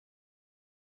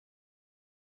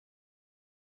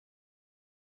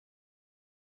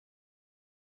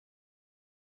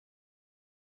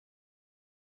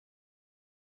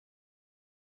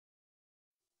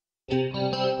If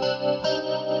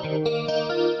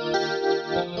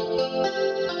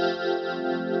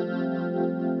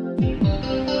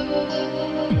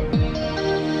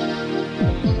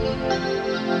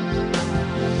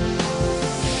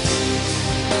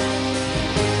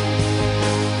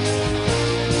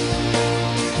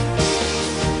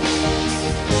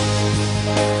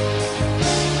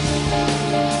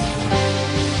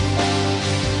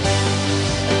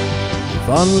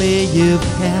only you've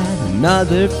had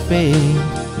another fate,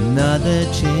 another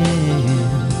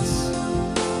chance.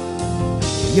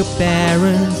 Your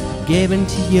parents gave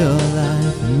into your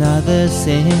life another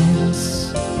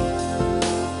sense.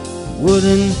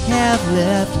 Wouldn't have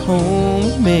left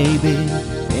home, maybe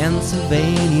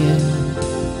Pennsylvania.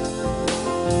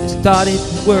 Started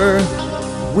work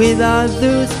with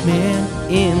others men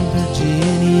in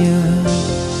Virginia.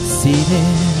 See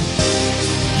there,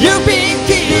 you've been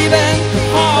given the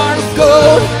heart of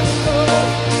gold,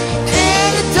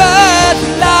 and it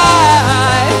doesn't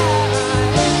lie.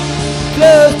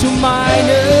 Close to minors,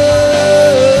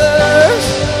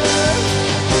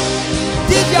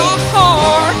 did your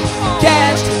heart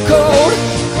catch the cold?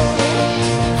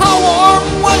 How warm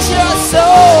was your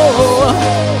soul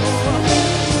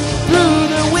through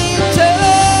the winters?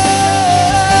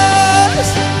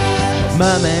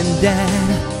 Mom and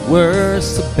Dad were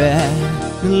so bad,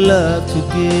 love to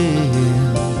give.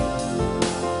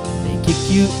 They kicked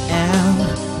you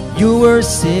out, you were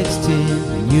 16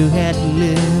 and you had to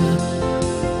live.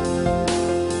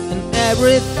 And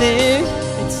everything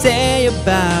they say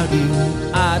about you,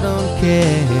 I don't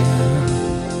care.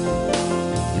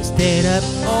 You stayed up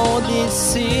all this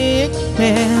sick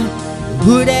man,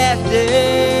 would have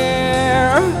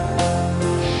dared.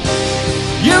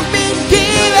 You've been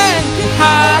given the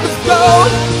heart of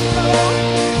gold,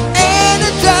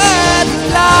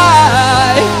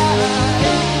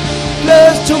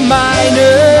 close to minors.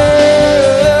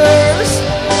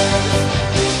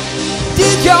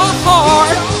 Did your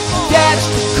heart catch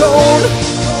the cold?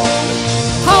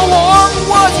 How warm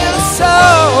was your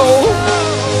soul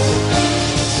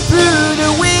through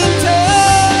the winters?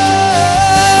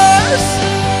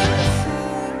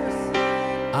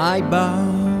 I bow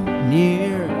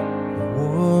near the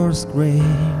war's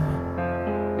grave,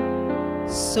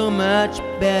 so much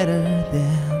better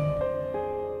than